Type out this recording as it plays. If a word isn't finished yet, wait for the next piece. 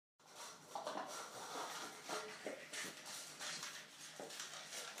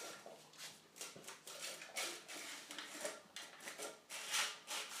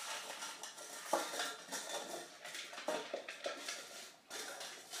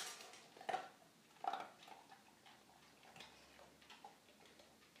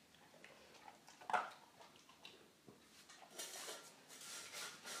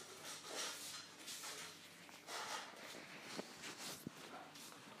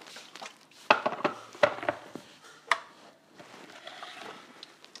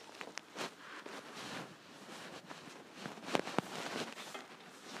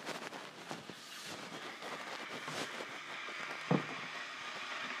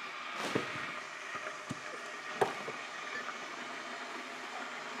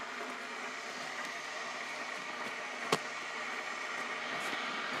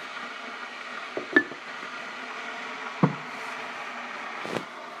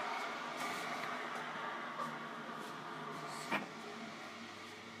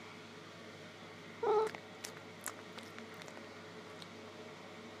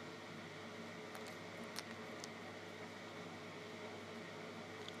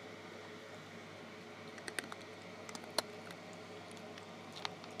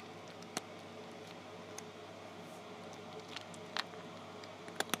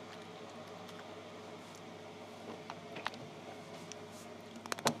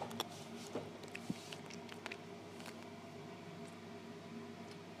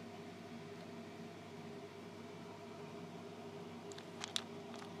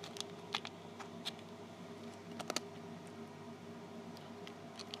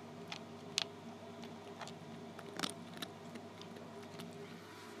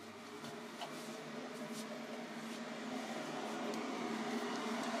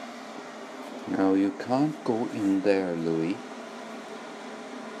Now you can't go in there, Louis.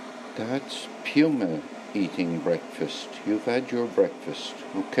 That's Puma eating breakfast. You've had your breakfast,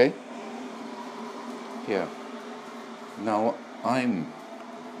 okay? Yeah. Now I'm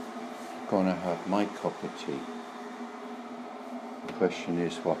gonna have my cup of tea. The question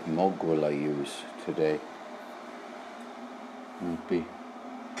is, what mug will I use today? Will it be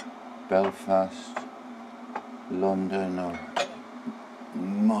Belfast, London, or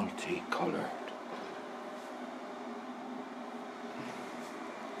multicoloured?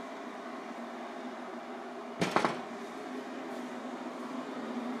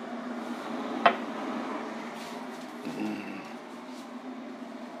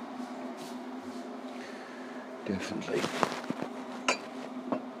 Definitely.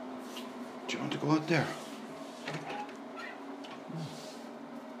 Do you want to go out there?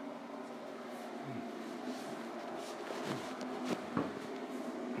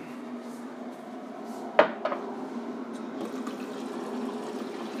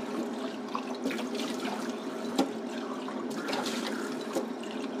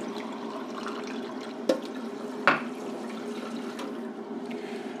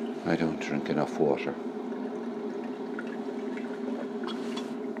 I don't drink enough water.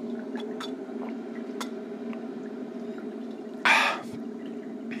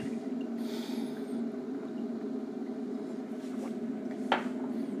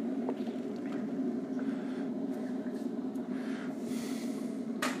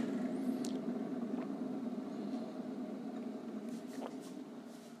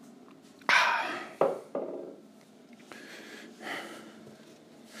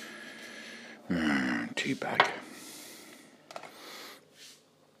 Tea bag.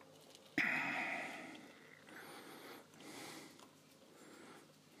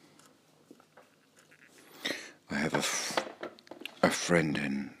 I have a friend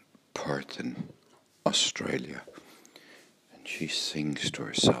in Perth in Australia, and she sings to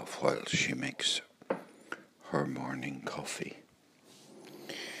herself while she makes her morning coffee.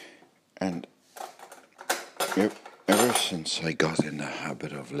 And ever since I got in the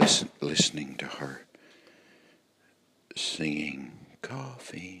habit of listening to her singing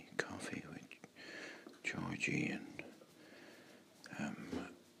coffee with Georgie, and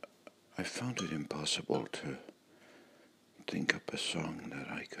I found it impossible to think up a song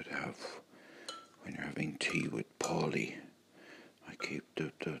that I could have when you're having tea with Paulie. I keep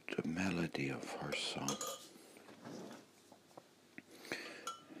the melody of her song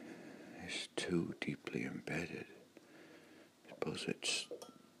is too deeply embedded. I suppose it's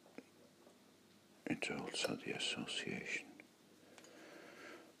also the association.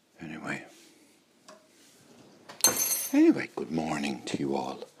 Anyway, good morning to you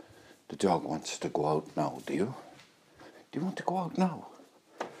all. The dog wants to go out now, do you? Do you want to go out now?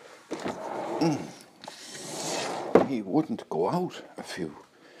 He wouldn't go out a few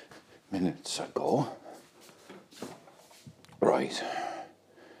minutes ago. Right.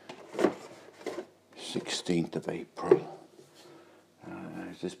 16th of April.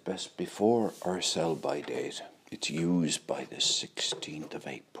 It is best before or sell by date. It's used by the 16th of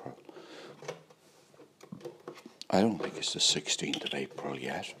April. I don't think it's the 16th of April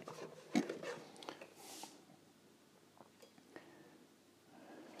yet. I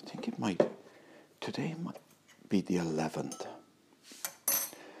think today might be the 11th.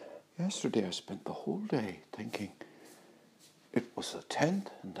 Yesterday I spent the whole day thinking it was the 10th,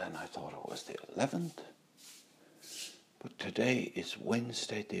 and then I thought it was the 11th. But today is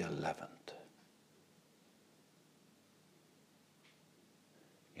Wednesday the 11th.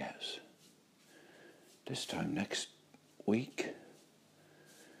 Yes. This time next week,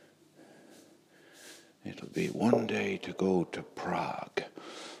 it'll be one day to go to Prague.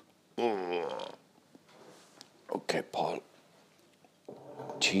 Okay, Paul.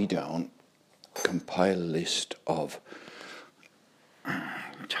 Tea down. Compile a list of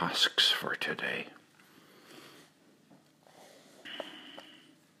tasks for today.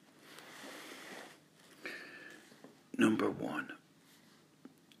 Number 1.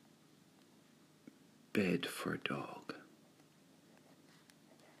 Bed for dog.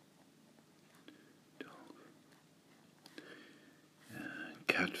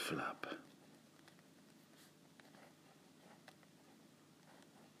 Cat flap.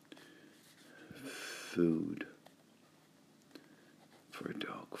 Food for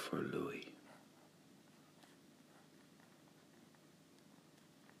dog for Louis.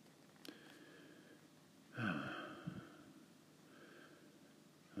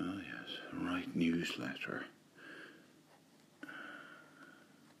 Oh yes, write newsletter.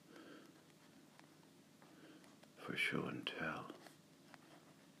 For show and tell.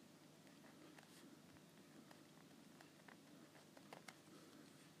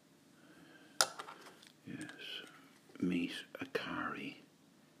 meet a Akari.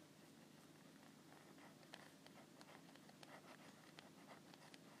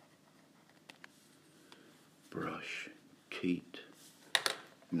 Brush, Keat.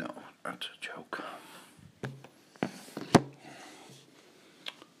 No, that's a joke.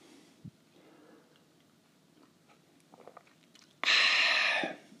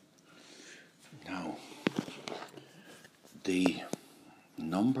 Now, the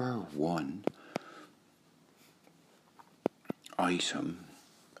number one item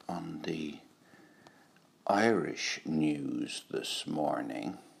on the Irish news this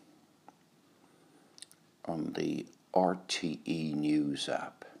morning on the RTE News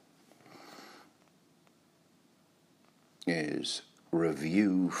app is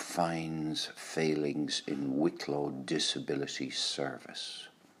Review finds failings in Wicklow Disability Service.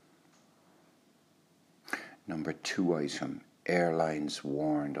 Number two item, airlines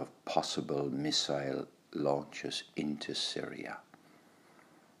warned of possible missile launches into Syria.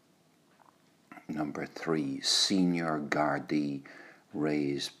 Number three, senior Gardaí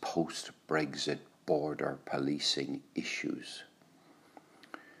raise post-Brexit border policing issues.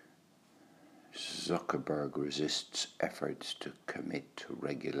 Zuckerberg resists efforts to commit to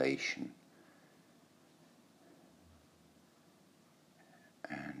regulation.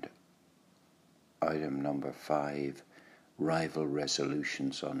 And item number five, rival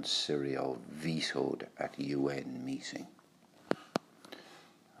resolutions on Syria vetoed at UN meeting.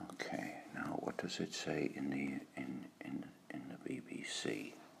 Okay, now what does it say in the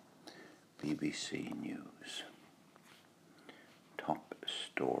BBC? BBC News. Top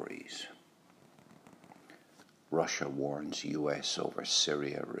stories. Russia warns US over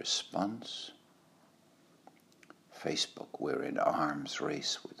Syria response. Facebook, we're in arms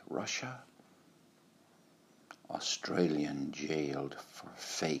race with Russia. Australian jailed for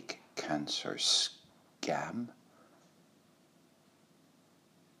fake cancer scam.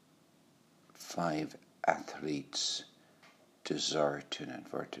 5 athletes desert in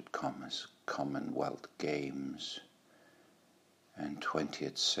inverted commas Commonwealth Games, and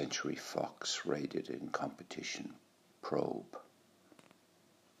 20th Century Fox raided in competition probe.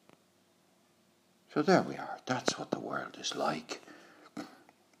 So there we are. That's what the world is like.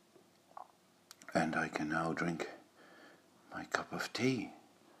 And I can now drink my cup of tea,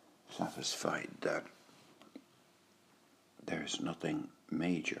 satisfied that there's nothing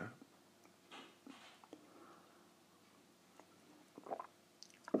major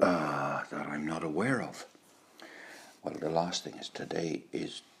that I'm not aware of. Well, the last thing is today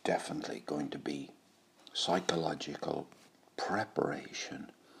is definitely going to be psychological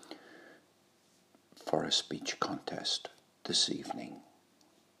preparation for a speech contest this evening.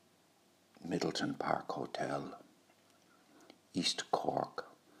 Middleton Park Hotel, East Cork,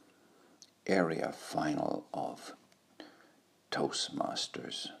 area final of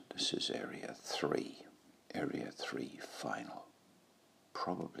Toastmasters. This is area 3 final.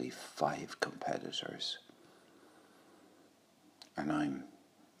 Probably 5 competitors. And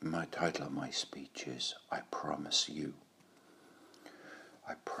my title of my speech is I Promise You.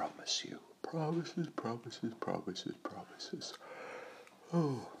 I promise you. Promises, promises, promises, promises.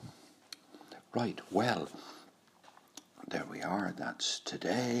 Oh. Right, well, there we are. That's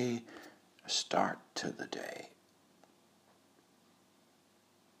today. A start to the day.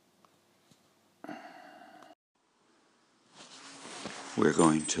 We're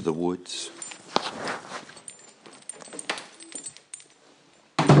going to the woods.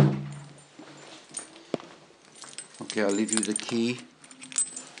 Okay, I'll leave you the key.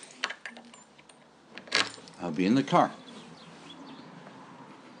 I'll be in the car.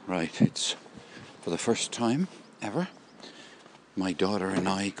 Right, it's for the first time ever, my daughter and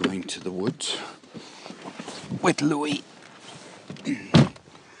I going to the woods with Louis.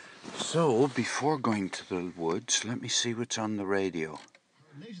 So, before going to the woods, let me see what's on the radio.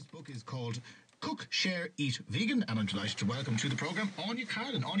 Her latest book is called Cook, Share, Eat Vegan, and I'm delighted to welcome to the programme Anya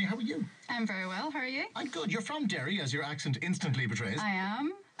Carlin. Anya, how are you? I'm very well. How are you? I'm good. You're from Derry, as your accent instantly betrays. I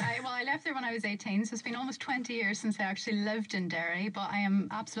am. I left there when I was 18, so it's been almost 20 years since I actually lived in Derry, but I am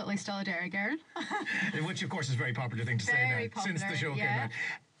absolutely still a Derry girl. Which, of course, is a very popular thing to say now, since the show came out.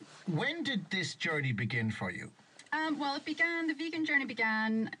 When did this journey begin for you? Well, the vegan journey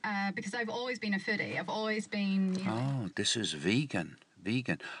began because I've always been a foodie. I've always been... Oh, this is vegan.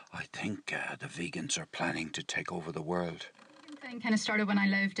 I think the vegans are planning to take over the world. The vegan thing kind of started when I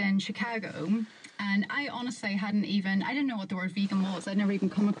lived in Chicago, and I honestly I didn't know what the word vegan was. I'd never even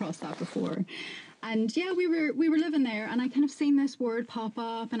come across that before. And yeah, we were living there, and I kind of seen this word pop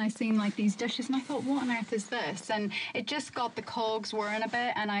up, and I seen like these dishes, and I thought, what on earth is this? And it just got the cogs whirring a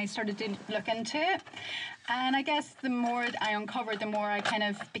bit, and I started to look into it. And I guess the more I uncovered, the more I kind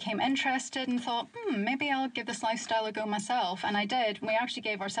of became interested and thought, maybe I'll give this lifestyle a go myself. And I did. We actually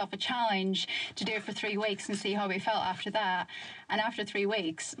gave ourselves a challenge to do it for 3 weeks and see how we felt after that. And after 3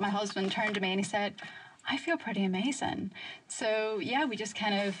 weeks, my husband turned to me and he said, I feel pretty amazing. So, yeah, we just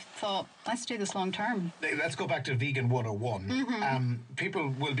kind of thought, let's do this long term. Let's go back to Vegan 101.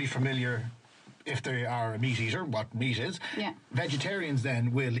 People will be familiar, if they are a meat eater, what meat is. Yeah. Vegetarians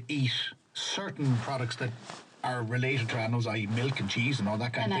then will eat certain products that are related to animals, i.e. milk and cheese and all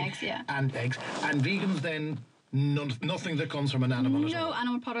that kind of thing. And eggs, yeah. And eggs. And vegans then, nothing that comes from an animal at all. No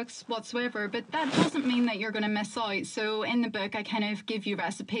animal products whatsoever, but that doesn't mean that you're going to miss out. So in the book, I kind of give you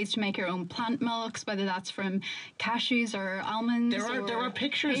recipes to make your own plant milks, whether that's from cashews or almonds. There are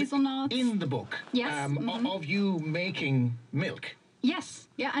pictures hazelnuts in the book of you making milk. Yes,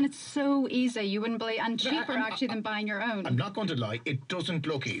 yeah, and it's so easy, you wouldn't believe, and cheaper actually than buying your own. I'm not going to lie, it doesn't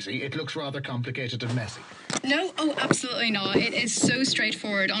look easy. It looks rather complicated and messy. No, absolutely not. It is so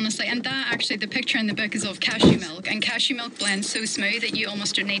straightforward, honestly. And that actually, the picture in the book is of cashew milk, and cashew milk blends so smooth that you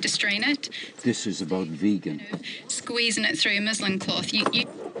almost don't need to strain it. This is about vegan. Squeezing it through a muslin cloth. Hey, but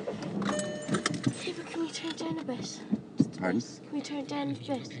can we turn it down a bit? Pardon? Can we turn it down a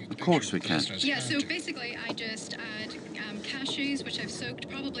bit? Of course we can. Yeah, so basically I just add cashews, which I've soaked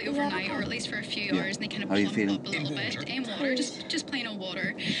probably overnight, or at least for a few hours, and they kind of plump up a little bit in water, just plain old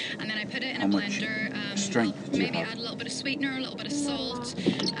water. And then I put it in a blender. Strength maybe add a little bit of sweetener, a little bit of salt,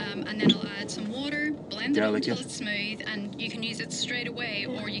 and then I'll add some water, blend it until it's smooth, and you can use it straight away,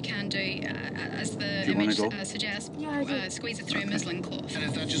 or you can do, as the image suggests, squeeze it through a muslin cloth. And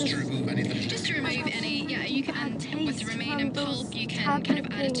is that just to remove anything? Just to remove any, you can, and with the remaining pulp, you can kind of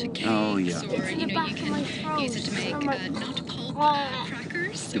add it to cakes, or, you can use it to make nut pulp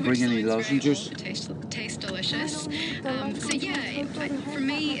crackers. Do you bring any lozenges? Taste delicious. So yeah, for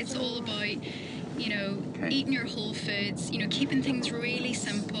me, it's all about, eating your whole foods, keeping things really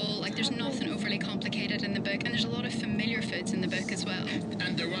simple. Like, there's nothing overly complicated in the book, and there's a lot of familiar foods in the book as well.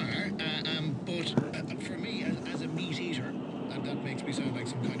 And there are, but for me, as a meat eater, that makes me sound like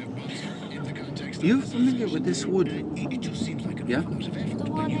some kind of monster in the context. You're familiar with this wood? It just seems like yeah.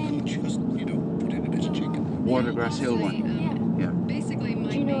 The one in just, put in a bit of chicken. Watergrass Hill one. Yeah. Basically,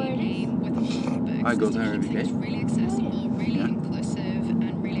 my main aim with the book I go there every day. It's really accessible, really inclusive,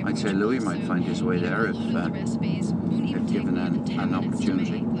 and really. I'd say Louis might find his way there if given an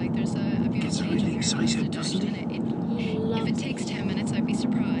opportunity. Like, there's a Gets really excited, doesn't he? If it takes 10 minutes, I'd be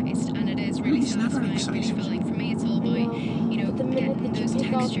surprised, and it is really He's never satisfying, really excited. filling. For me, it's all about getting those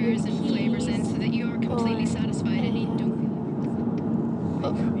textures and flavours in, so that you are completely satisfied and you don't.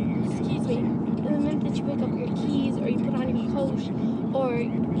 Excuse me. The minute that you pick up your keys, or you put on your coat, or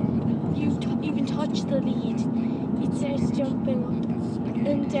you even touch the lead, it starts jumping up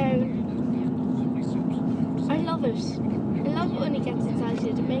and down. I love it. I love it when he gets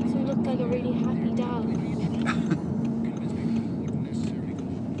excited. It makes him look like a really happy doll.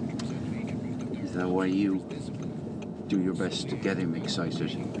 Is that why you do your best to get him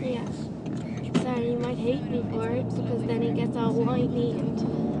excited? Yeah. Sorry, you might hate me for it, because then he gets all whiny and,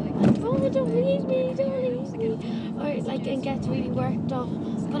 oh, don't leave me, or and gets really worked up.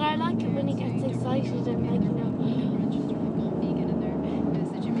 But I like it when he gets excited and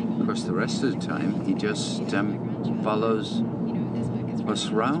Of course, the rest of the time he just follows us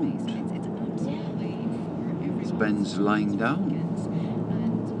round. Spends lying down.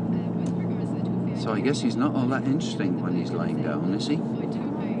 So I guess he's not all that interesting when he's lying down, is he?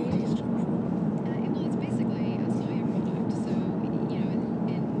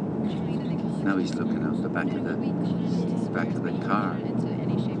 Now he's looking out the back of the car.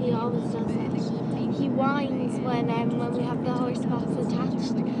 He always does that. He whines when we have the horse box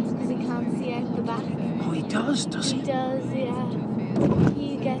attached, because he can't see out the back. Oh, he does he? He does, yeah.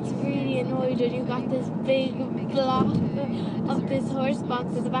 He gets really annoyed when you've got this big block of this horse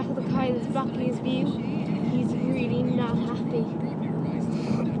box at the back of the car that's blocking his view. He's really not happy.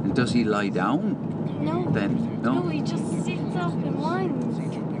 And does he lie down? No. Then? No? No, he just sits up and whines.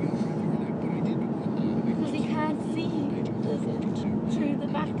 Because he can't see through the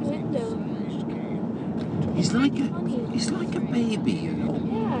back window. He's like a baby,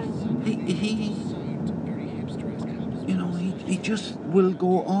 Yeah. He just will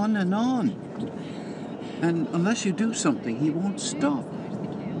go on. And unless you do something, he won't stop.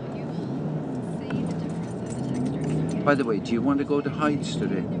 By the way, do you want to go to Hyde's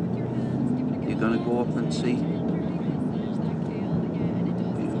today? You're going to go up and see?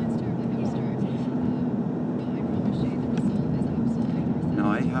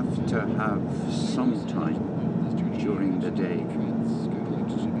 to have some time during the day.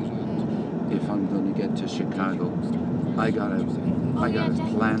 If I'm going to get to Chicago, I gotta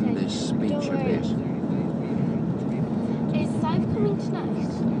plan this speech a bit. Is Sive coming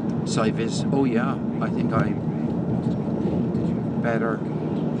tonight? Sive is, oh yeah, I think I better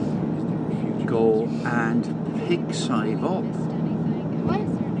go and pick Sive up. What?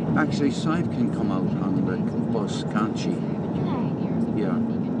 Actually, Sive can come out on the bus, can't she? Yeah.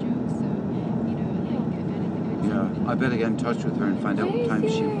 Yeah. I better get in touch with her and find out what time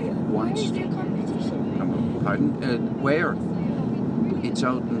she wants Where is to your competition? come up. Pardon? Where? It's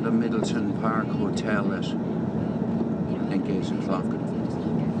out in the Middleton Park Hotel at, I think, 8 o'clock.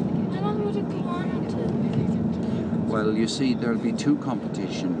 How long would it go on until? Well, you see, there'll be two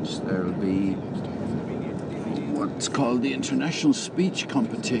competitions. There'll be what's called the International Speech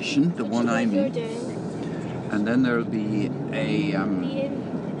Competition, the one I'm You're in, doing. and then there'll be a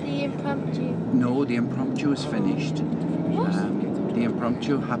The impromptu. no, the impromptu is finished. What? The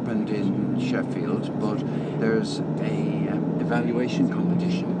impromptu happened in Sheffield, but there's a evaluation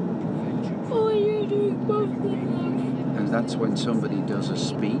competition, Oh, you're doing both of them. and that's when somebody does a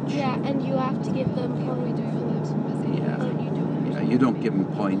speech. Yeah, and you have to give them points. Yeah. You don't give them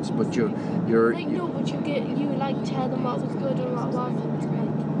points, but you're Like no, but you tell them what was good and what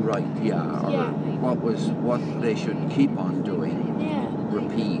wasn't. right. Yeah. Or Yeah. what they should keep on doing, Yeah.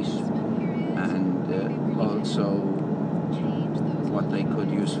 repeat, and also what they could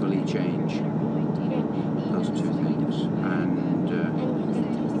usefully change. Yeah. Those two things, and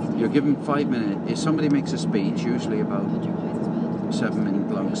And you're given 5 minutes. If somebody makes a speech, usually about 7-minute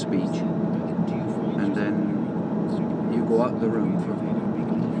long speech, and then you go out of the room for.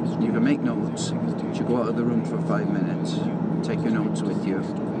 You can make notes. But you go out of the room for 5 minutes. Take your notes with you.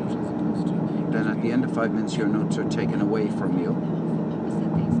 Then at the end of 5 minutes, your notes are taken away from you,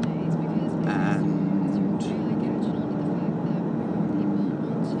 and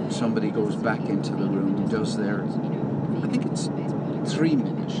somebody goes back into the room, does their, I think it's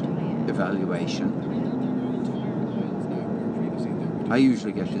 3-minute evaluation. I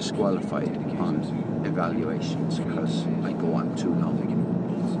usually get disqualified on evaluations because I go on too long,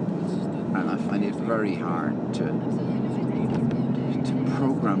 and I find it very hard to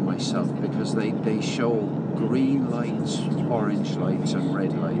program myself because they show green lights, orange lights and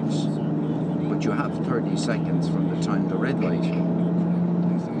red lights, but you have 30 seconds from the time the red light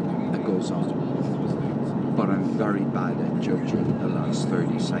that goes on. But I'm very bad at judging the last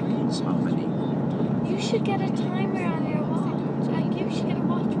 30 seconds, how many. you should get a timer on your watch. Like you should get a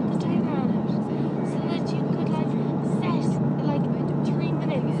watch with a timer on it, so that you could set 3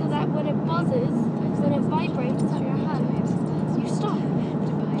 minutes, so that when it buzzes, when it vibrates on your hand, you stop.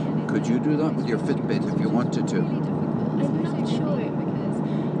 Could you do that with your Fitbit if you wanted to? I'm not sure.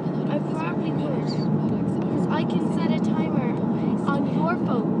 I probably could, because I can set a timer on your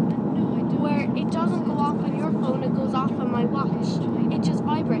phone where it doesn't go off on your phone, it goes off on my watch. It just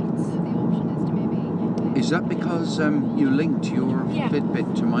vibrates. Is that because you linked your Yeah.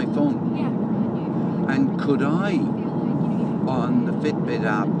 Fitbit to my phone? Yeah. And could I, on the Fitbit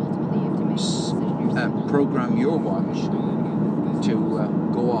app, program your watch to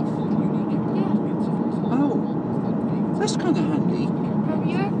go off? Yeah. Oh, that's kind of handy. From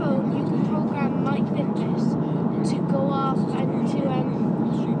your phone, you can program my Fitbit to go off and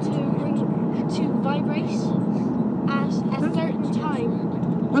to vibrate at a certain time.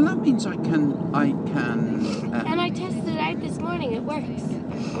 Well, that means I can. And I tested it out this morning. It works.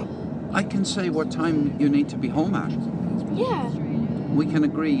 I can say what time you need to be home at. Yeah. We can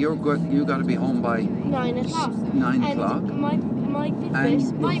agree. You got to be home by 9 o'clock. 9 And o'clock. my And Fitbit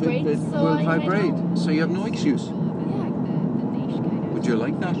your vibrates, Fitbit so will I head vibrate. home. So you have no excuse. Yeah. Would you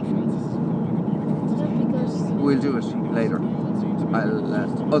like that? That'd be good. We'll do it later.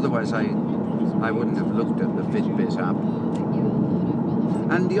 I'll. Otherwise, I wouldn't have looked at the Fitbit app.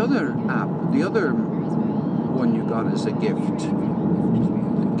 And the other app, the other one you got as a gift,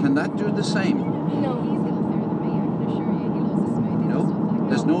 can that do the same? No. No?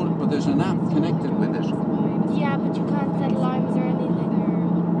 There's no, but there's an app connected with it. Yeah, but you can't set alarms or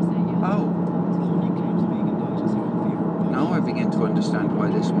anything. Oh. Now I begin to understand why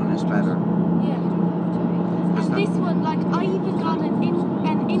this one is better. Yeah. Is And that- this one, I even got an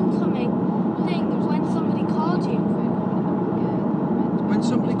incoming thing when somebody called you. When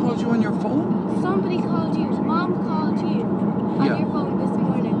somebody calls you on your phone? Somebody called you. Mom called you on Yeah. your phone this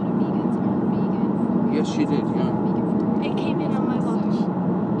morning. Yes, she did, yeah. It came in on my watch.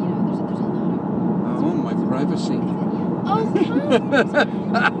 Oh, my privacy. Oh, come!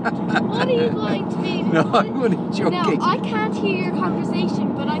 What are you going to be No, I'm only joking. No, I can't hear your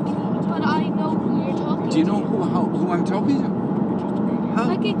conversation, but I know who you're talking to. Do you know who I'm talking to? How?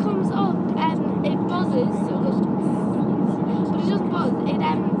 Like it comes up and it buzzes, so it goes, but it doesn't buzz. It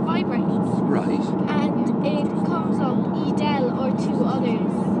vibrates, Right. and it comes up Edel or two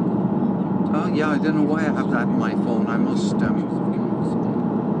others. Oh, yeah, I don't know why I have that in my phone. I must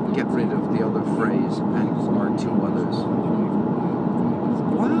get rid of the other phrase and or two others.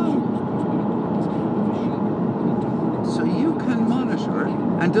 Wow. So you can monitor,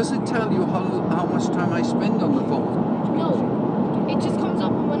 and does it tell you how much time I spend on the phone? No, it just comes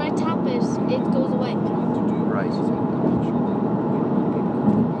up, and when I tap it, it goes away. Right.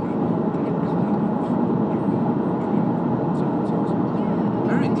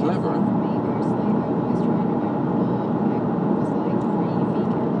 Very clever.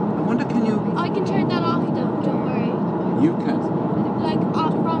 I wonder, can you... I can turn that off though, don't worry. You can. Like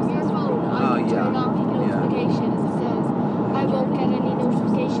from your phone, I can turn off notifications. It says I won't get any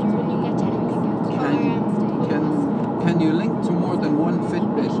notifications when you get text. Can you link to more than one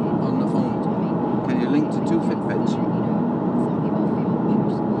Fitbit on the phone? Can you link to two Fitbits?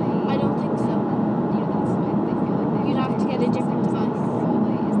 I don't think so. You'd have to get a different device.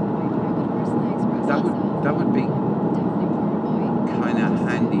 That would be kind of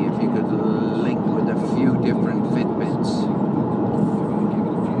handy if you could link with a few different Fitbits.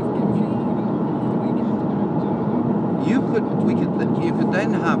 You could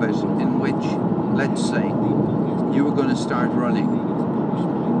then have it in which, let's say, you were going to start running,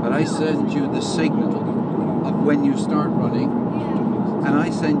 but I send you the signal of when you start running, Yeah. and I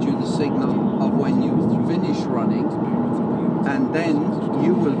send you the signal of when you finish running, and then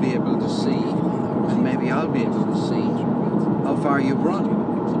you will be able to see, and maybe I'll be able to see, how far you've run.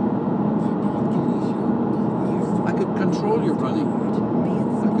 I could control your running.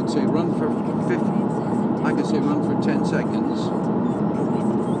 I could say run for 10 seconds.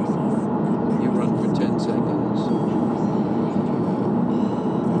 You run for 10 seconds.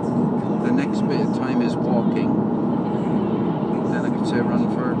 The next bit of time is walking. Then I could say run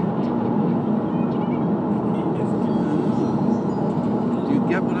for... Do you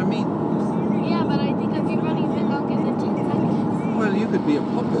get what I mean? Yeah, but I think I'd be running a bit longer than 10 seconds. Well, you could be a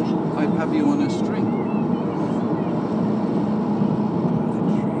puppet. I'd have you on a string.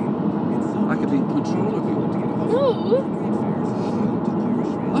 I could be in control of you. No!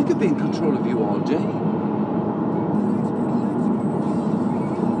 I could be in control of you all day.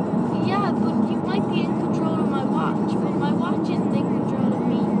 Yeah, but you might be in control of my watch, but my watch isn't in control of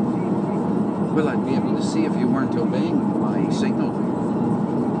me. Well, I'd be able to see if you weren't obeying my signal.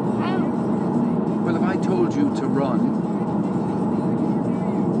 How? Well, if I told you to run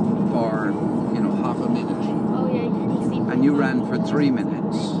for, half a minute, Oh yeah, you can see. and you ran for 3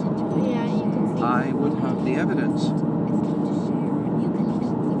 minutes, Yeah, you can see. I would have the evidence.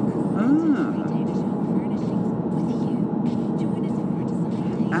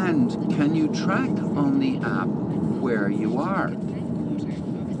 And can you track on the app where you are?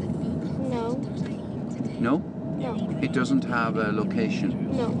 No. No? No. It doesn't have a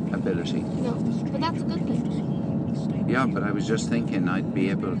location No. ability. No. But that's a good thing. Yeah, but I was just thinking I'd be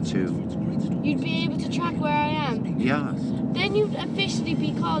able to... You'd be able to track where I am. Yeah. Then you'd officially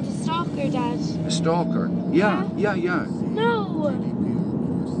be called a stalker, Dad. A stalker. Yeah. No!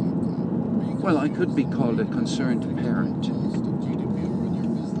 Well, I could be called a concerned parent.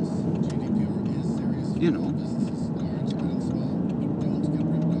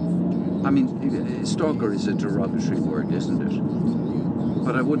 I mean, stalker is a derogatory word, isn't it?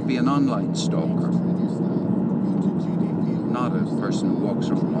 But I would be an online stalker. Not a person who walks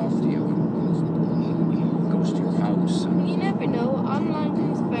around after you and goes to your house. You never know. Online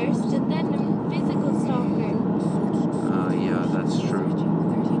comes first and then a physical stalker. Yeah, that's true.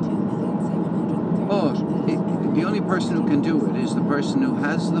 But the only person who can do it is the person who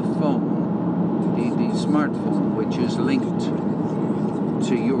has the phone, the smartphone, which is linked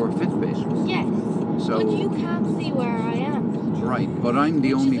to your Fitbit. Yes. So, but you can't see where I am. right, but I'm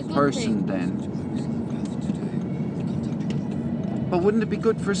the Which is only a good person thing. then. But wouldn't it be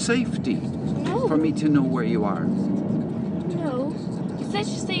good for safety? No. For me to know where you are? No. Because let's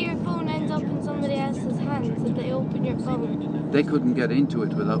just say your phone ends up in somebody else's hands and they open your phone. They couldn't get into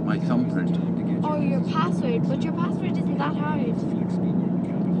it without my thumbprint. Or your password, but your password isn't that hard.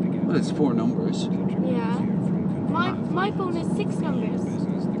 Well, it's 4 numbers. Yeah. My phone is 6 numbers.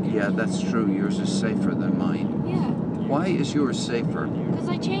 Yeah, that's true. Yours is safer than mine. Yeah. Why is yours safer? Because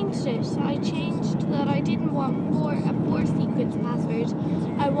I changed it. I changed that I didn't want a 4-sequence password.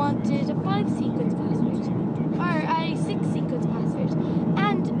 I wanted a 5-sequence password. Or a 6-sequence password.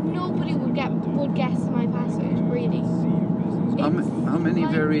 And nobody would guess my password, really. How many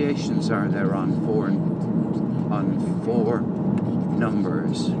like- variations are there on four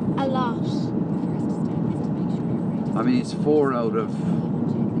numbers? A lot. I mean, it's 4 out of,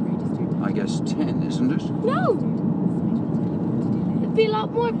 I guess, 10, isn't it? No! It'd be a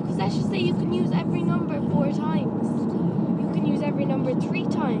lot more because let's just say you can use every number 4 times. You can use every number 3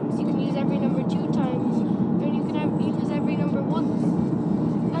 times. You can use every number 2 times. And you can use every number once.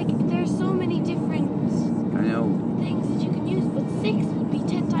 Like, there's so many different I know. things that you can use, but 6 would be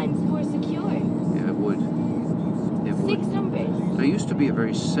 10 times more secure. Yeah, it would. It 6 would. numbers. There used to be a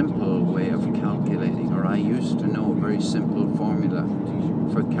very simple way of calculating, or I used to know a very simple formula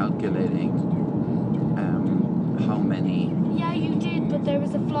for calculating how many. Yeah, you did, but there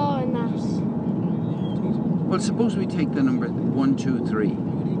was a flaw in that. Well, suppose we take the number 1, 2, 3. Yeah.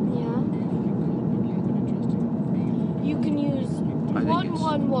 You can use I think 1, it's-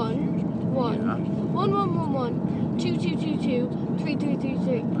 1, 1, 1, Yeah. 1, 1, 1, 1, 2, 2, 2, 2, 3, 3, 3,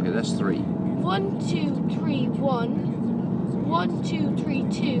 3. Okay, that's 3. 1, 2, 3, 1, 1, 2, 3,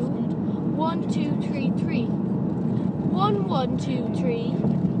 2, 1, 2, 3, 3. 1, 1, 2, 3,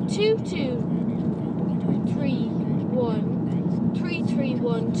 2, 2, 3, 1, 3, 3,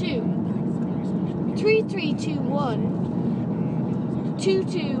 1, 2. 3, 3, 2, 1, 2,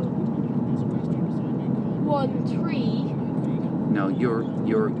 2, 1, 3. Now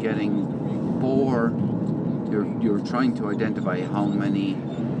you're getting 4. You're trying to identify how many.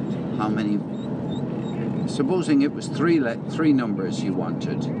 Supposing it was three numbers you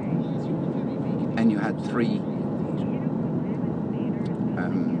wanted, and you had 3.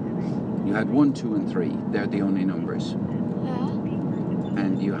 You had 1, 2, and 3. They're the only numbers, Yeah.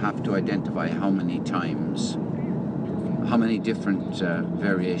 and you have to identify how many times, how many different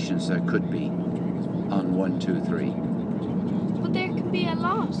variations there could be on 1, 2, 3. But there can be a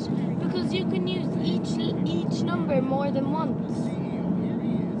lot because you can use each number more than once.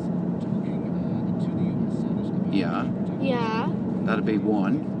 Yeah, Yeah. that'd be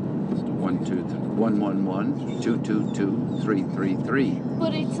 1, 1, 2, 1, 1, 1, 2, 2, 2, 3, 3, 3.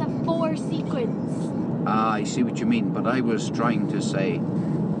 But it's a 4 sequence. Ah, I see what you mean, but I was trying to say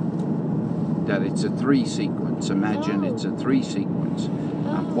that it's a 3 sequence. Imagine it's a 3 sequence.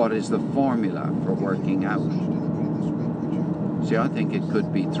 And what is the formula for working out? See, I think it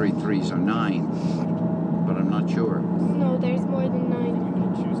could be 3 3s or 9, but I'm not sure. No, there's more than 9.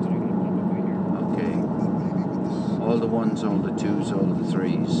 Okay. All the 1s, all the 2s, all the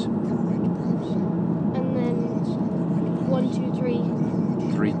 3s. And then 1, 2, 3.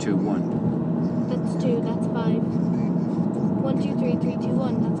 3, 2, 1. That's 2. That's 5. 1, 2, 3, 3, 2,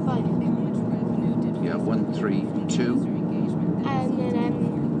 1. That's 5. Yeah, 1, 3, 2, And then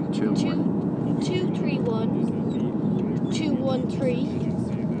 2, 1. 2, 3, 1. 2, 1, 3.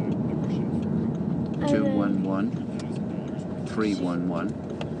 2, 1, 1. 3, 1, 1.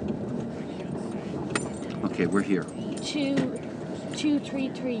 Okay, we're here. 2, 2, 3,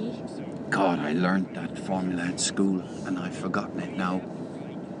 3. God, I learned that formula at school and I've forgotten it now.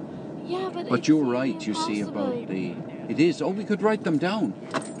 Yeah, but But it's you're really right, you see, impossible. about the... It is. Oh, we could write them down.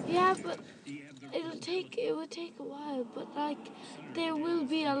 Yeah, but it would take a while. But like, there will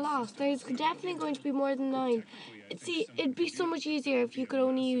be a lot. There's definitely going to be more than 9. See, it'd be so much easier if you could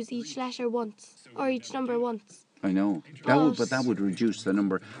only use each letter once or each number once. I know. But that would reduce the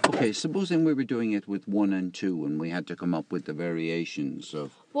number. Okay, supposing we were doing it with 1 and 2 and we had to come up with the variations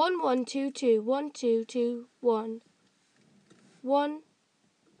of... 1, 1, 2, 2, 1, 2, 2, 1. 1,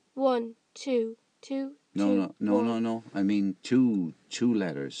 1, 2, 2, No. 1. I mean two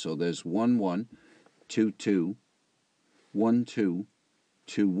letters. So there's 1, 1, 2, 2, 1, 2,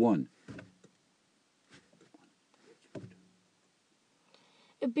 2, 1.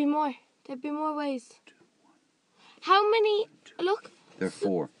 It'd be more. There'd be more ways. How many? Look. They're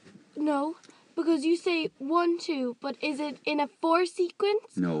 4. No, because you say 1, 2, but is it in a 4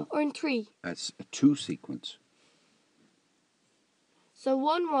 sequence? No. Or in 3? That's a 2 sequence. So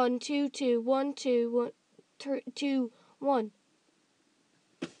 1, 1, 2, 2, 1, 2, 1, 2, 1.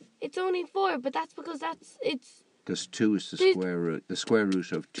 It's only 4, but that's because it's. Because 2 is the square root. The square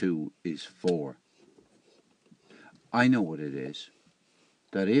root of 2 is 4. I know what it is.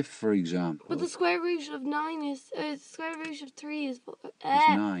 That if, for example... But the square root of 9 is. The square root of 3 is. It's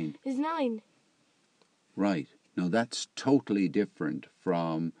 9. Is 9. Right. Now that's totally different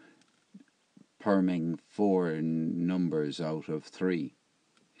from perming 4 numbers out of 3.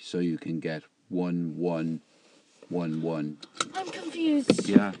 So you can get 1, 1, 1, 1. I'm confused.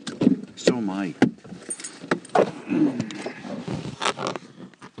 Yeah, so am I.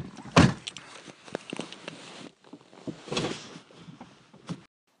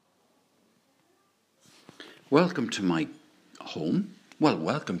 Welcome to my home. Well,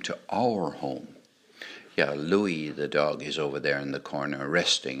 welcome to our home. Yeah, Louis the dog is over there in the corner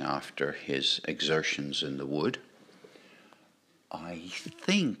resting after his exertions in the wood. I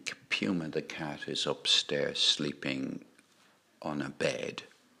think Puma the cat is upstairs sleeping on a bed.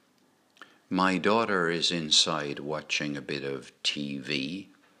 My daughter is inside watching a bit of TV.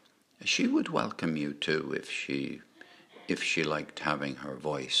 She would welcome you too if she liked having her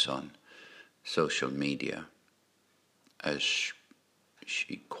voice on social media, as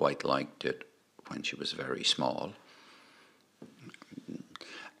she quite liked it when she was very small.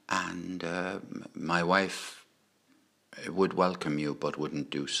 And my wife would welcome you, but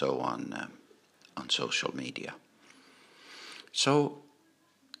wouldn't do so on social media. So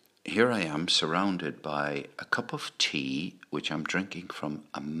here I am, surrounded by a cup of tea, which I'm drinking from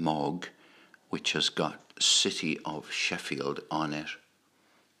a mug, which has got City of Sheffield on it,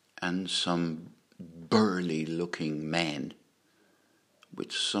 and some burly-looking men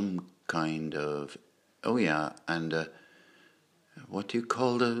with some kind of, and what do you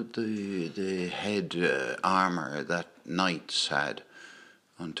call the head armour that knights had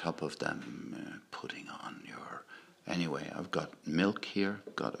on top of them, putting on your... Anyway, I've got milk here,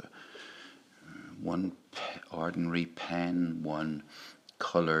 got one ordinary pen, one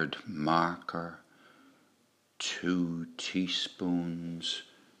coloured marker, 2 teaspoons,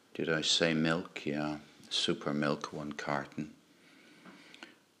 did I say milk? Yeah, super milk, 1 carton.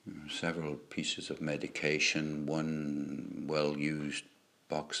 Several pieces of medication, 1 well-used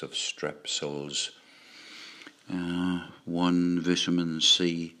box of Strepsils, 1 vitamin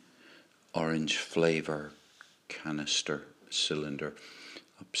C orange flavour canister, cylinder,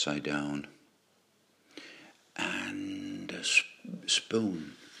 upside down, and a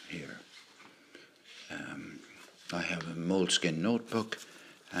spoon here. I have a moleskin notebook,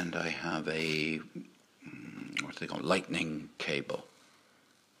 and I have a, what do they call, lightning cable.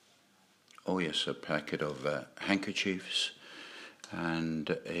 Oh yes, a packet of handkerchiefs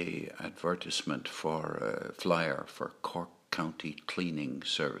and a advertisement for a flyer for Cork County Cleaning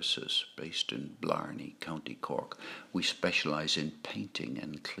Services based in Blarney, County Cork. We specialise in painting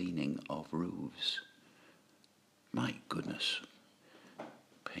and cleaning of roofs. My goodness,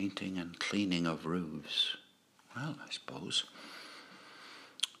 painting and cleaning of roofs. Well, I suppose.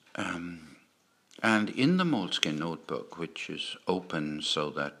 And in the moleskin notebook, which is open so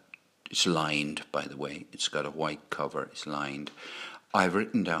that it's lined, by the way, it's got a white cover, it's lined, I've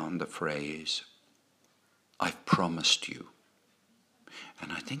written down the phrase, I've promised you.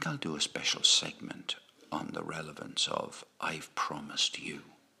 And I think I'll do a special segment on the relevance of I've promised you.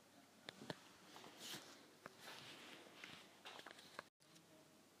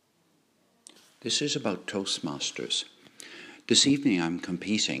 This is about Toastmasters. This evening I'm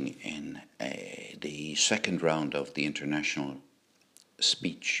competing in the second round of the International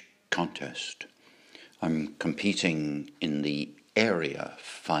Speech Contest. I'm competing in the area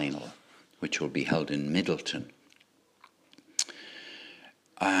final, which will be held in Middleton.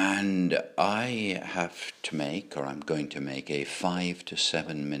 And I have to make, or I'm going to make, a 5 to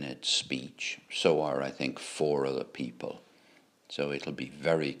 7 minute speech. So are, I think, 4 other people. So it'll be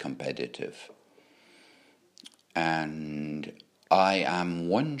very competitive. And I am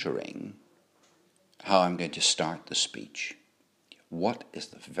wondering how I'm going to start the speech. What is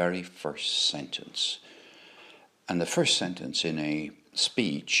the very first sentence? And the first sentence in a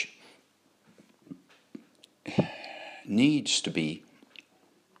speech needs to be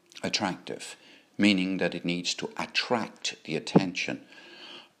attractive, meaning that it needs to attract the attention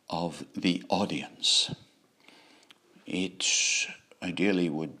of the audience. It ideally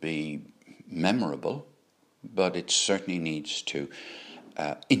would be memorable, but it certainly needs to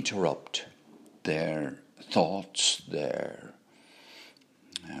interrupt their thoughts, their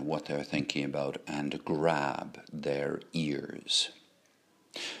what they're thinking about, and grab their ears.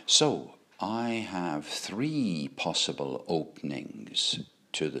 So I have 3 possible openings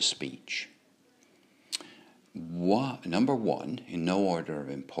to the speech. Number 1, in no order of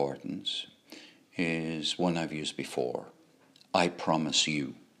importance, is one I've used before. I promise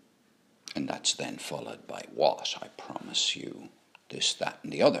you. And that's then followed by what? I promise you this, that,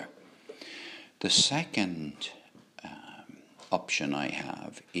 and the other. The second option I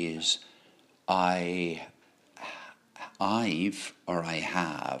have is I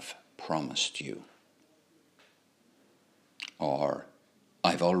have promised you. Or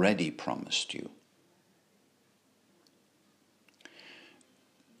I've already promised you.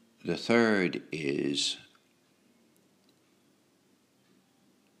 The third is,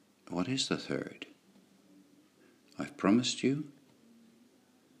 what is the third? I've promised you.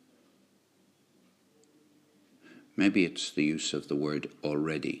 Maybe it's the use of the word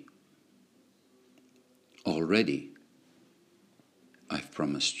already. Already, I've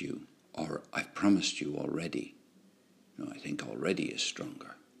promised you, or I've promised you already. No, I think already is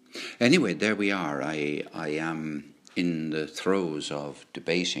stronger. Anyway, there we are. I am in the throes of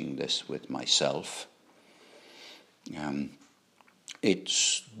debating this with myself.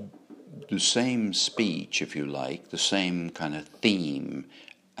 It's the same speech, if you like, the same kind of theme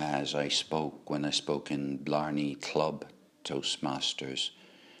as I spoke when I spoke in Blarney Club Toastmasters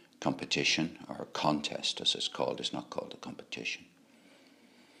competition, or contest as it's called. It's not called a competition.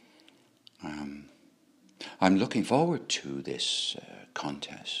 I'm looking forward to this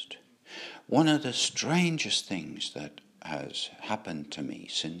contest. One of the strangest things that has happened to me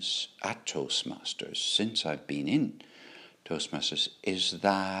since at Toastmasters, since I've been in Toastmasters, is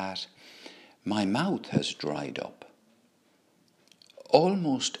that my mouth has dried up.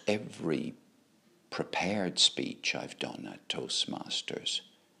 Almost every prepared speech I've done at Toastmasters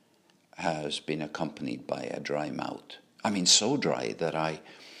has been accompanied by a dry mouth. I mean, so dry that I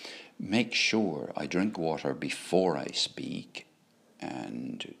make sure I drink water before I speak,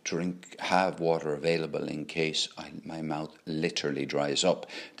 and have water available in case my mouth literally dries up.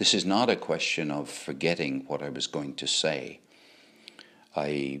 This is not a question of forgetting what I was going to say.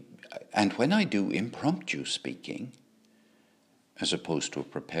 And when I do impromptu speaking, as opposed to a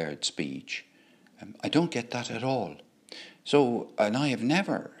prepared speech, I don't get that at all. So, and I have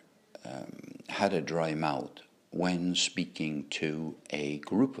never had a dry mouth when speaking to a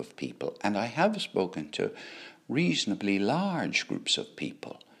group of people, and I have spoken to reasonably large groups of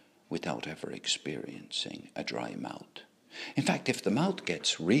people without ever experiencing a dry mouth. In fact, if the mouth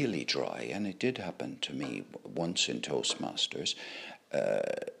gets really dry, and it did happen to me once in Toastmasters,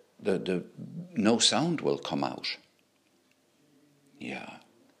 the no sound will come out. Yeah.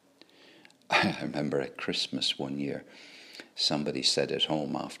 I remember at Christmas one year, somebody said at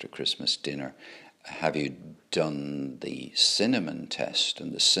home after Christmas dinner, "Have you done the cinnamon test?"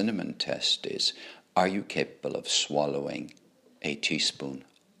 And the cinnamon test is, are you capable of swallowing a teaspoon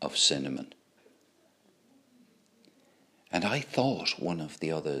of cinnamon? And I thought one of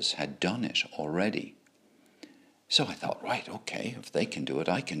the others had done it already. So I thought, right, okay, if they can do it,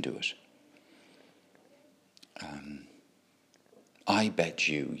 I can do it. I bet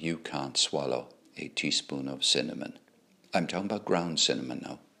you can't swallow a teaspoon of cinnamon. I'm talking about ground cinnamon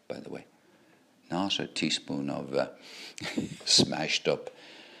now, by the way. Not a teaspoon of smashed up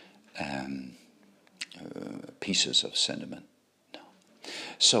pieces of cinnamon. No.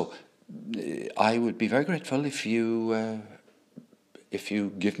 So I would be very grateful if you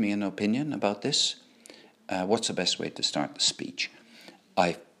give me an opinion about this. What's the best way to start the speech?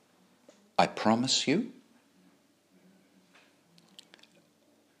 I promise you.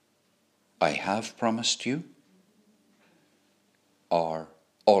 I have promised you. Or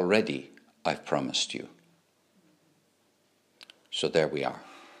already I've promised you. So there we are.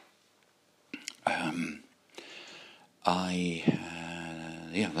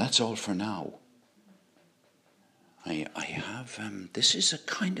 That's all for now. I have, this is a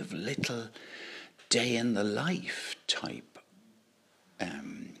kind of little day in the life type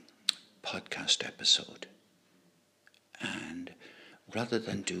podcast episode. And rather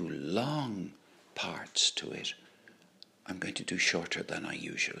than do long parts to it, I'm going to do shorter than I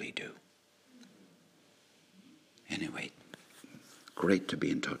usually do. Anyway, great to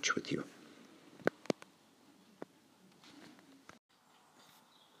be in touch with you.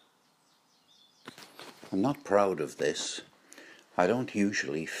 I'm not proud of this. I don't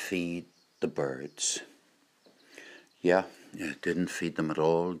usually feed the birds. Yeah, I didn't feed them at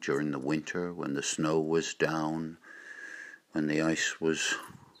all during the winter when the snow was down, when the ice was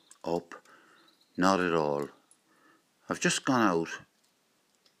up. Not at all. I've just gone out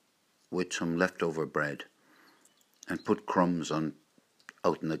with some leftover bread and put crumbs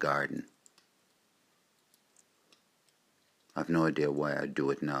out in the garden. I've no idea why I do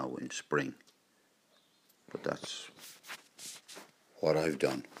it now in spring, but that's what I've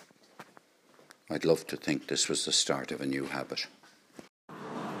done. I'd love to think this was the start of a new habit.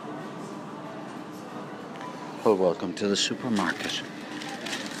 Well, welcome to the supermarket.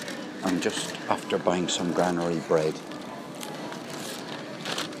 I'm just after buying some granary bread.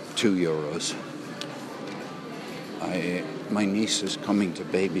 €2. My niece is coming to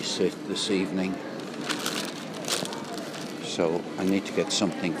babysit this evening, so I need to get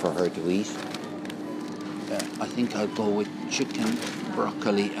something for her to eat. I think I'll go with chicken,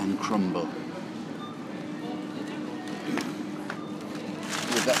 broccoli and crumble.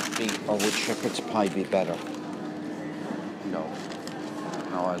 Would that be, or would shepherd's pie be better? No,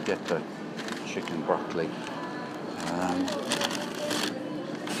 I'll get the chicken broccoli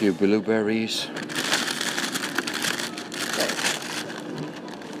A few blueberries.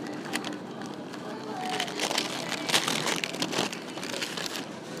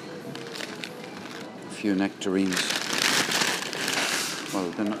 A few nectarines. Well,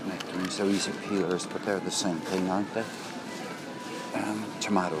 they're not nectarines, they're easy peelers, but they're the same thing, aren't they?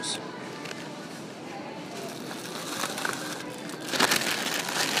 Tomatoes.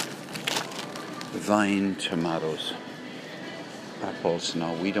 Vine tomatoes. Apples.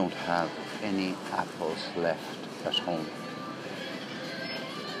 No, we don't have any apples left at home.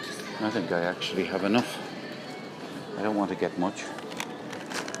 I think I actually have enough. I don't want to get much.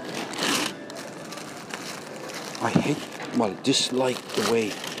 I dislike the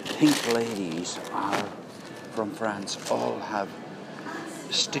way pink ladies are from France all have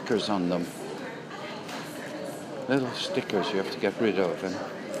stickers on them. Little stickers you have to get rid of, and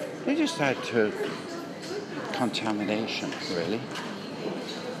they just add to contamination, really.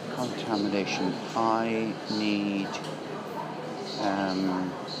 Contamination. I need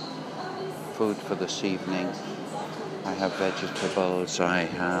food for this evening. I have vegetables.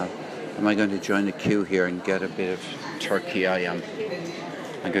 Am I going to join the queue here and get a bit of turkey? I am.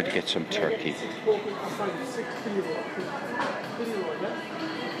 I'm going to get some turkey.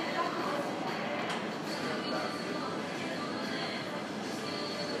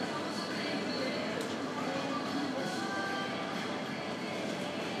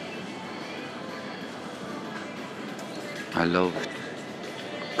 I love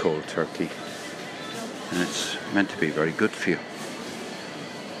cold turkey, and it's meant to be very good for you.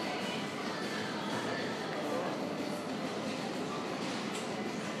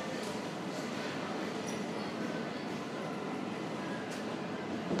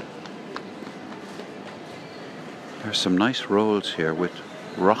 There's some nice rolls here with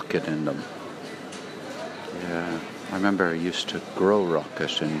rocket in them. Yeah, I remember I used to grow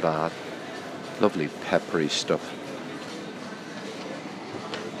rocket in Bath. Lovely peppery stuff.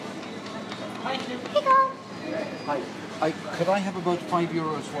 Hi. Could I have about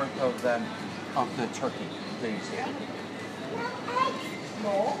 €5 worth of the turkey, please?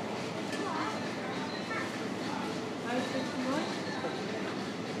 No.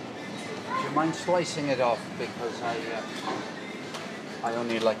 Do you mind slicing it off, because I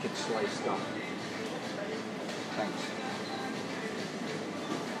only like it sliced off. Thanks.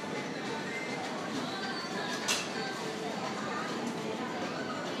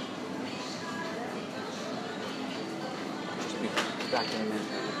 Just be back in a minute.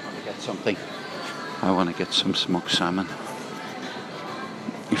 I want to get something. I want to get some smoked salmon,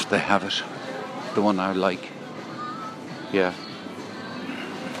 if they have it. The one I like. Yeah.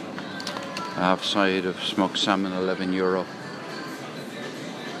 A half side of smoked salmon, €11.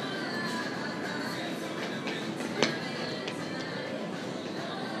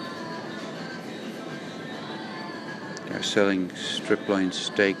 They're selling strip loin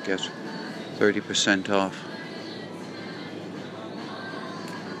steak at 30% off.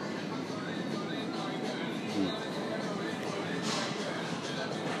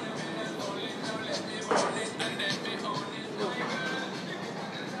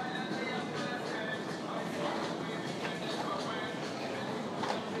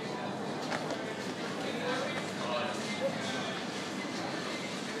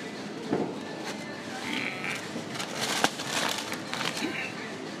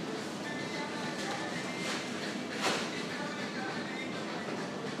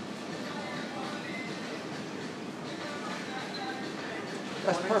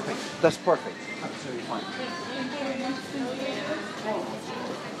 That's perfect. That's perfect. Absolutely fine.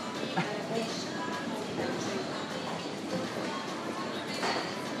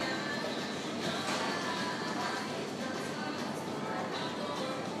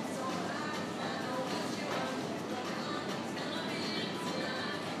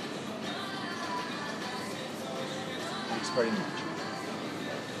 Thanks very much.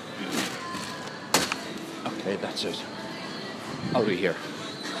 Okay, that's it. Out of here.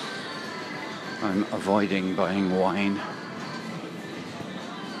 I'm avoiding buying wine.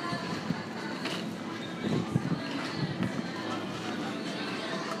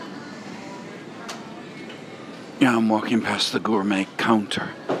 Yeah, I'm walking past the gourmet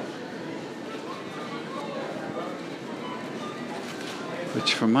counter,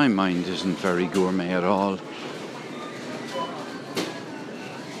 which for my mind isn't very gourmet at all.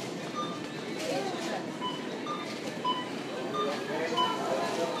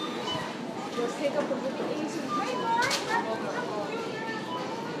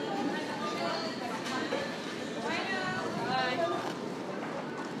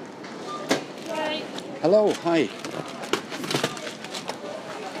 Hello, hi.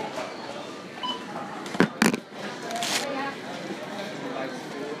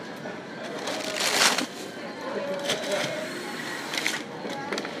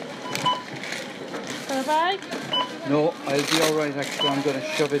 Bye. No, I'll be all right actually. I'm going to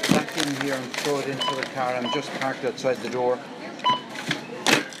shove it back in here and throw it into the car. I'm just parked outside the door.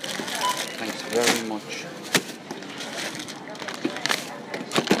 Thanks very much.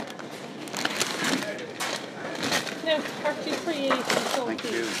 No, 33. Thank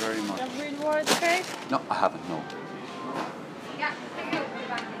you very much. Have you read more of the pay? No, I haven't, no.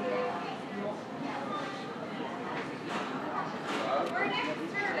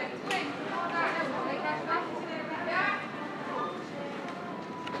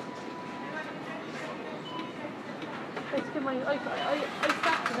 Let's give my, I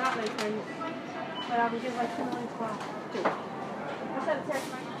stopped for that like when I would give like 2 million for. I said it's here.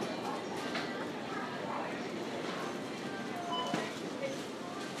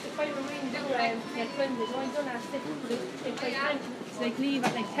 If I remain down next Wednesday, going done at 6, but if I can't, it's like leave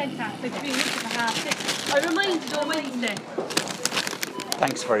at like 10 past, like 3 minutes to half 6. I remind you on Wednesday.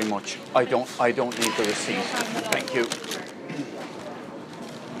 Thanks very much. I don't need the receipt. Thank you.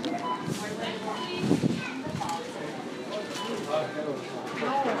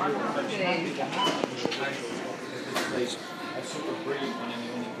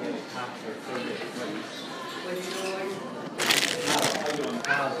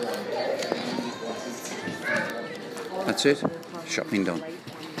 That's it. Shopping done.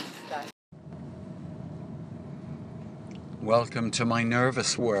 Welcome to my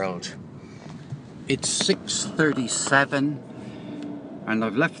nervous world. It's 6:37 and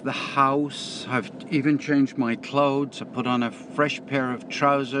I've left the house. I've even changed my clothes. I put on a fresh pair of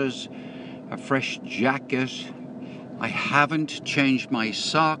trousers, a fresh jacket. I haven't changed my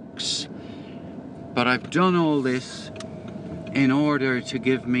socks, but I've done all this in order to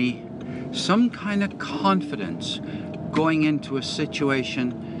give me some kind of confidence going into a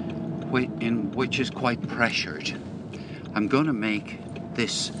situation in which is quite pressured. I'm going to make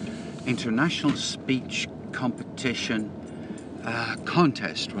this international speech competition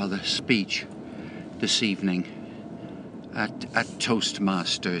speech this evening at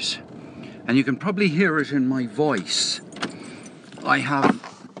Toastmasters, and you can probably hear it in my voice. I have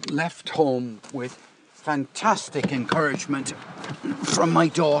left home with fantastic encouragement from my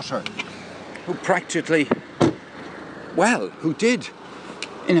daughter, who who did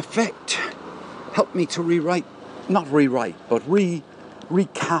in effect help me to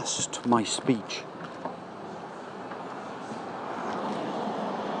recast my speech.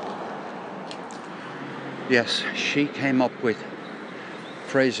 Yes, she came up with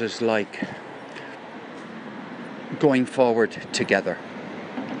phrases like going forward together,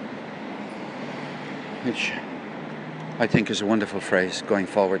 which I think is a wonderful phrase, going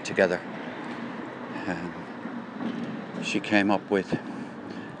forward together. She came up with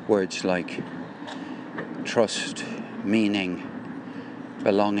words like trust, meaning,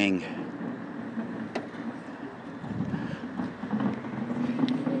 belonging.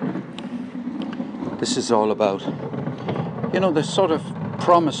 This is all about, the sort of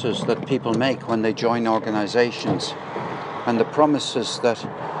promises that people make when they join organizations, and the promises that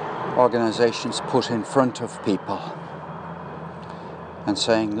organizations put in front of people, and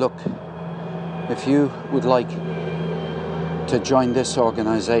saying, look, if you would like to join this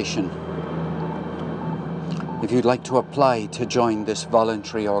organization, if you'd like to apply to join this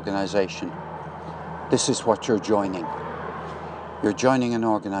voluntary organization, this is what you're joining. You're joining an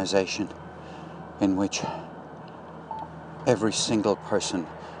organization in which every single person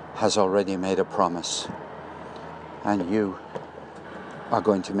has already made a promise, and you are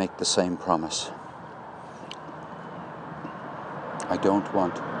going to make the same promise. I don't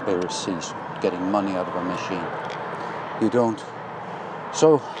want a receipt, getting money out of a machine. You don't.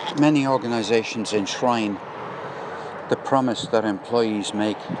 So many organizations enshrine the promise that employees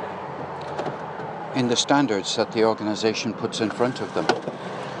make in the standards that the organization puts in front of them,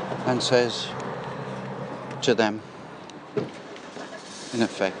 and says to them, in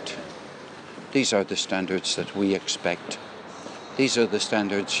effect, these are the standards that we expect. These are the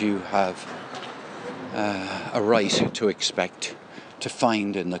standards you have a right to expect, to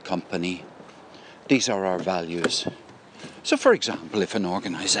find in the company. These are our values. So, for example, if an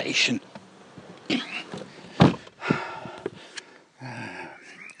organization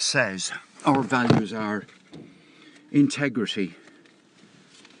says our values are integrity,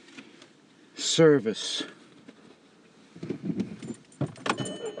 service,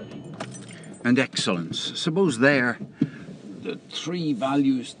 and excellence, suppose they're the 3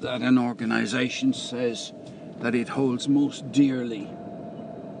 values that an organization says that it holds most dearly.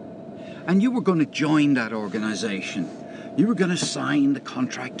 And you were going to join that organization. You were going to sign the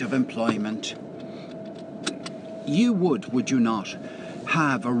contract of employment. You would you not,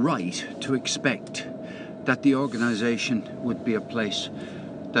 have a right to expect that the organization would be a place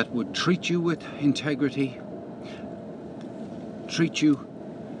that would treat you with integrity, treat you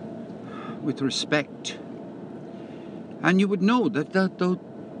with respect, and you would know that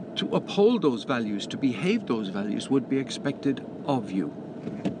to uphold those values, to behave those values, would be expected of you.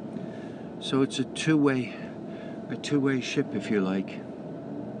 So it's a two-way ship, if you like.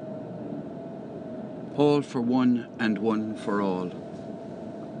 All for one and one for all.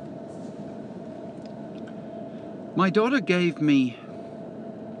 My daughter gave me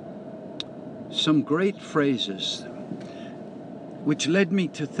some great phrases which led me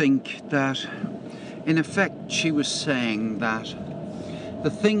to think that, in effect, she was saying that the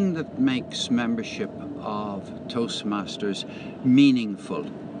thing that makes membership of Toastmasters meaningful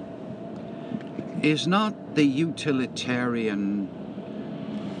is not the utilitarian,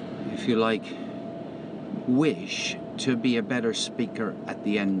 if you like, wish to be a better speaker at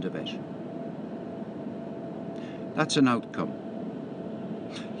the end of it. That's an outcome.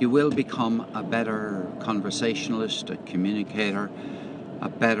 You will become a better conversationalist, a communicator, a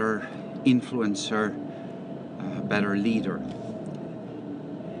better influencer, a better leader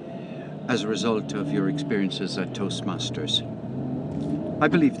as a result of your experiences at Toastmasters. I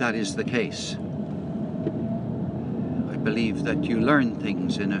believe that is the case. I believe that you learn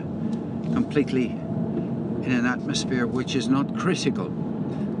things in an atmosphere which is not critical,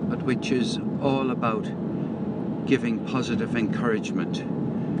 but which is all about giving positive encouragement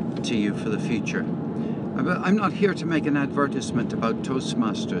to you for the future. I'm not here to make an advertisement about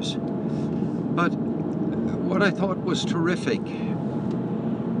Toastmasters, but what I thought was terrific,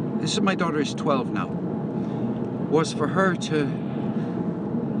 my daughter is 12 now, was for her to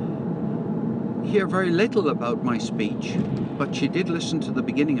hear very little about my speech, but she did listen to the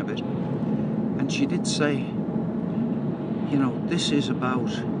beginning of it, and she did say, you know, this is about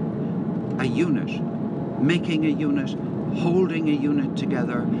a unit, making a unit, holding a unit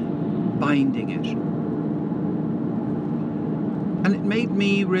together, binding it. And it made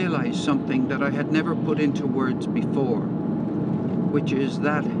me realize something that I had never put into words before, which is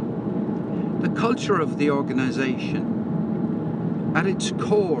that the culture of the organization at its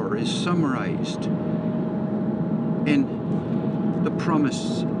core is summarized in the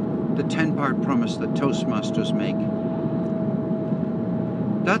promise, the 10-part promise that Toastmasters make.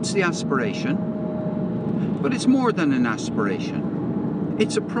 That's the aspiration, but it's more than an aspiration.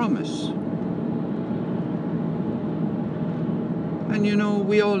 It's a promise. And you know,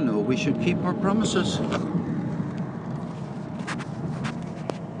 we all know we should keep our promises.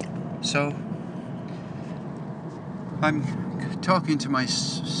 So, I'm talking to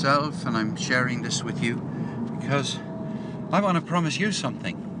myself and I'm sharing this with you because I want to promise you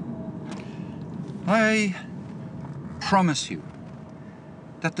something. I promise you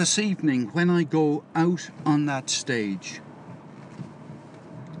that this evening, when I go out on that stage,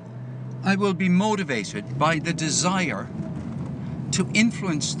 I will be motivated by the desire to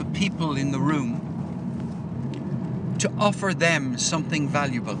influence the people in the room, to offer them something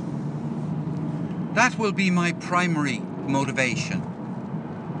valuable. That will be my primary motivation.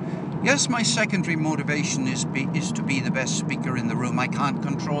 Yes, my secondary motivation is to be the best speaker in the room. I can't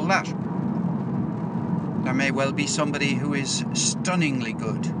control that. There may well be somebody who is stunningly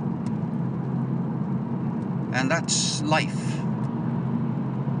good. And that's life.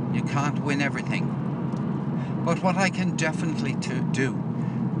 You can't win everything. But what I can definitely do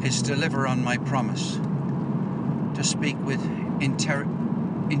is deliver on my promise to speak with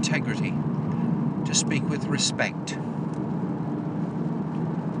integrity, to speak with respect,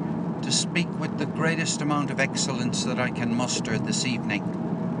 to speak with the greatest amount of excellence that I can muster this evening,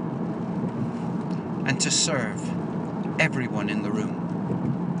 and to serve everyone in the room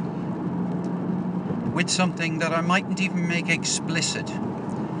with something that I mightn't even make explicit,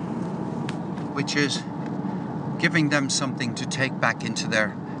 which is giving them something to take back into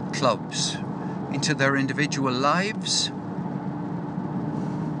their clubs, into their individual lives,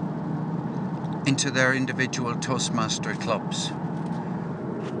 into their individual Toastmaster clubs,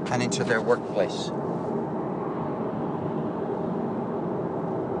 and into their workplace.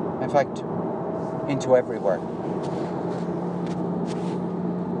 In fact, into everywhere.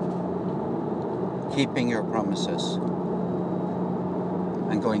 Keeping your promises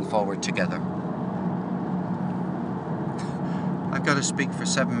and going forward together. I've got to speak for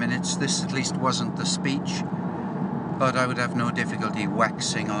 7 minutes. This at least wasn't the speech. but I would have no difficulty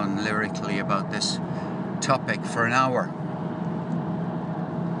waxing on lyrically about this topic for an hour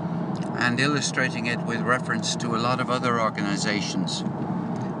and illustrating it with reference to a lot of other organizations.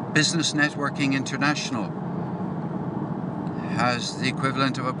 Business Networking International has the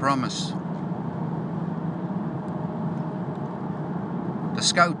equivalent of a promise. The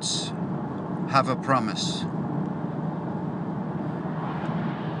Scouts have a promise.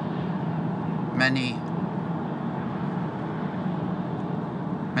 Many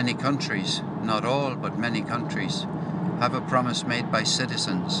countries, not all, but many countries, have a promise made by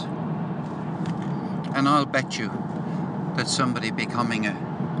citizens. And I'll bet you that somebody becoming a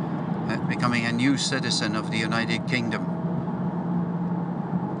new citizen of the United Kingdom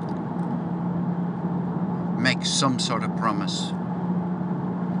makes some sort of promise.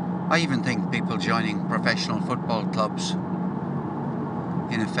 I even think people joining professional football clubs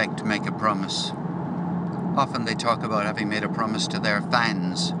in effect make a promise. Often they talk about having made a promise to their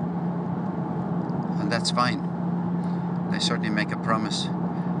fans, and that's fine. They certainly make a promise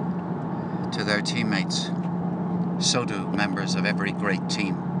to their teammates. So do members of every great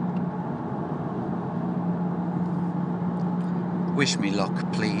team. Wish me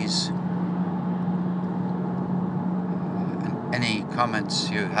luck, please. And any comments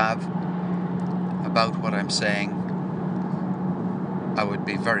you have about what I'm saying, I would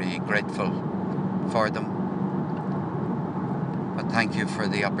be very grateful for them. But thank you for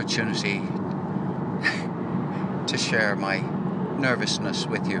the opportunity to share my nervousness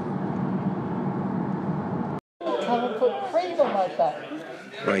with you.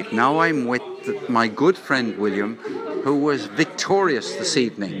 Right, now I'm with my good friend William, who was victorious this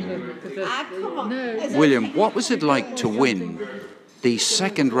evening. William, what was it like to win the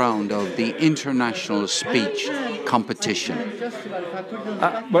second round of the international speech competition?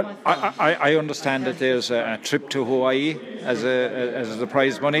 Well, I understand that there's a trip to Hawaii as the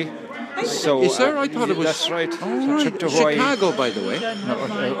prize money. So is there? I thought it was. That's right. Oh, right. Trip to Hawaii. Chicago, by the way. No,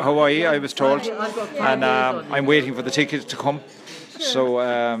 Hawaii, I was told, and I'm waiting for the tickets to come. So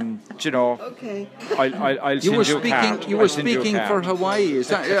you know, I'll send you a card. You were speaking for Hawaii. Is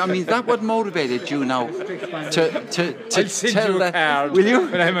that? I mean, that what motivated you now to I'll send tell you a that? card Will you?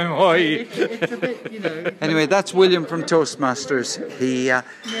 when I'm in Hawaii. Anyway, that's William from Toastmasters.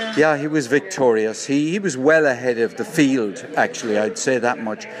 He was victorious. He was well ahead of the field. Actually, I'd say that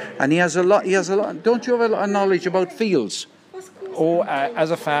much. And he has a lot. Don't you have a lot of knowledge about fields? Oh,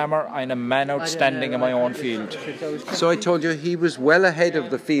 as a farmer, I'm a man outstanding in my own field. So I told you he was well ahead of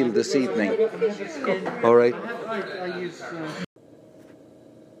the field this evening. All right.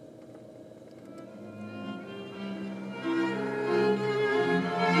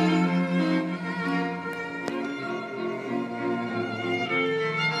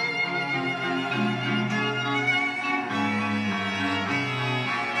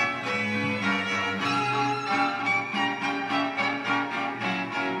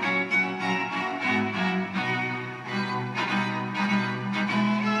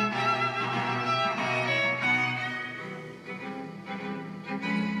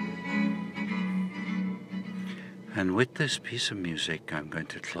 And with this piece of music, I'm going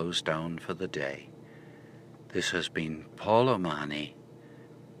to close down for the day. This has been Paul O'Mahony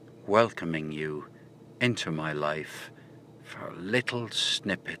welcoming you into my life for little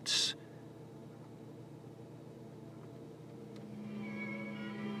snippets